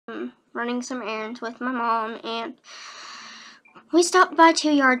running some errands with my mom, and we stopped by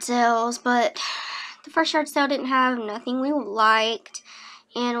 2 yard sales, but the first yard sale didn't have nothing we liked,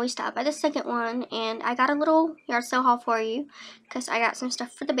 and we stopped by the second one, and I got a little yard sale haul for you because I got some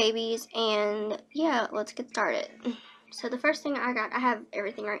stuff for the babies, and yeah, let's get started. So the first thing I got, I have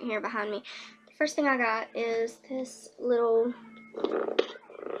everything right here behind me. The first thing I got is this little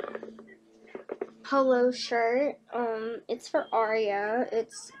polo shirt. It's for Aria.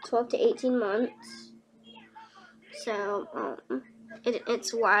 It's 12 to 18 months. So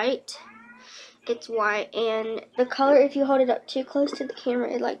it's white. It's white, and the color, if you hold it up too close to the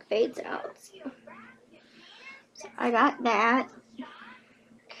camera, it like fades out. So I got that.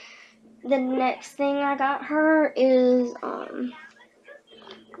 The next thing I got her is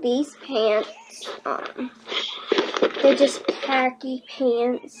these pants. They're just khaki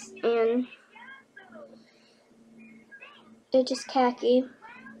pants, and they're just khaki.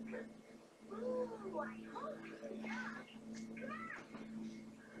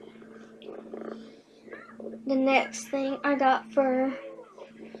 The next thing I got for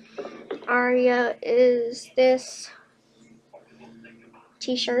Aria is this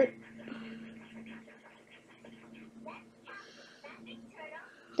t-shirt.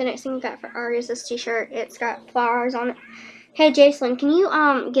 The next thing I got for Aria is this t-shirt. It's got flowers on it. Hey Jason, can you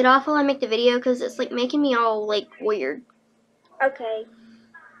get off while I make the video, because it's like making me all like weird. Okay.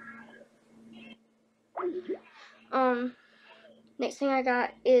 Next thing I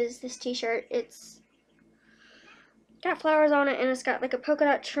got is this t-shirt. It's got flowers on it, and it's got like a polka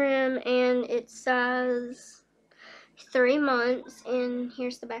dot trim, and it says 3 months, and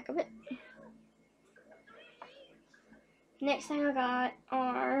here's the back of it. Next thing I got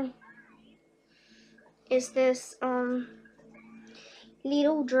is this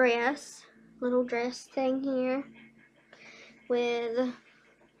little dress thing here with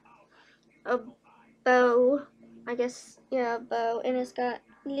a bow, I guess, yeah, a bow, and it's got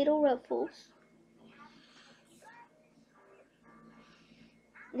little ruffles.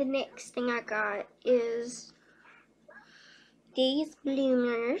 The next thing I got is these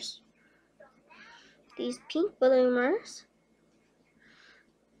bloomers, these pink bloomers.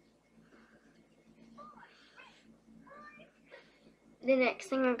 The next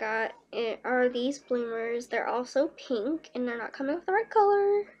thing I got are these bloomers. They're also pink, and they're not coming with the right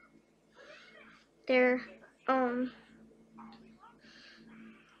color. They're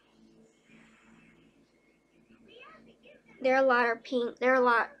a lighter pink. They're a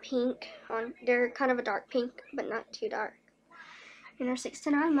light pink. They're kind of a dark pink, but not too dark. And they're 6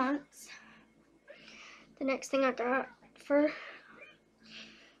 to 9 months. The next thing I got for,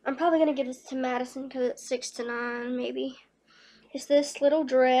 I'm probably gonna give this to Madison because it's 6 to 9 maybe. It's this little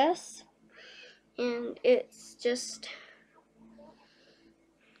dress, and it's just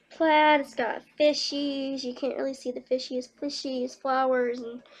plaid. It's got fishies. You can't really see the fishies, flowers,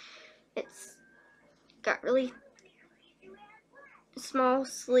 and it's got really small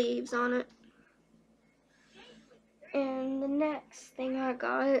sleeves on it. And the next thing I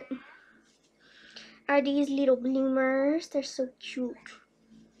got are these little bloomers. They're so cute.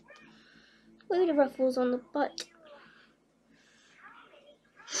 Look at the ruffles on the butt.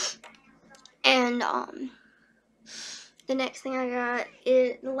 And the next thing I got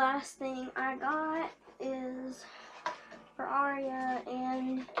is, the last thing I got is for Aria,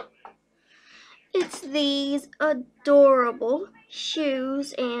 and it's these adorable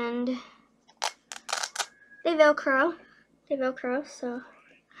shoes, and they velcro, so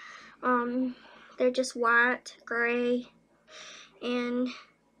they're just white, gray, and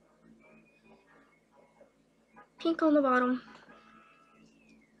pink on the bottom.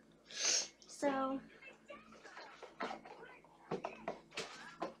 So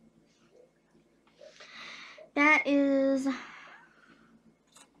that is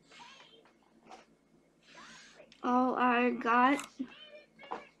all I got.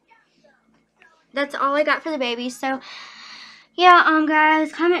 That's all I got for the babies. So yeah,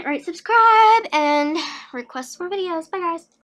 guys, comment, rate, subscribe, and request more videos. Bye guys.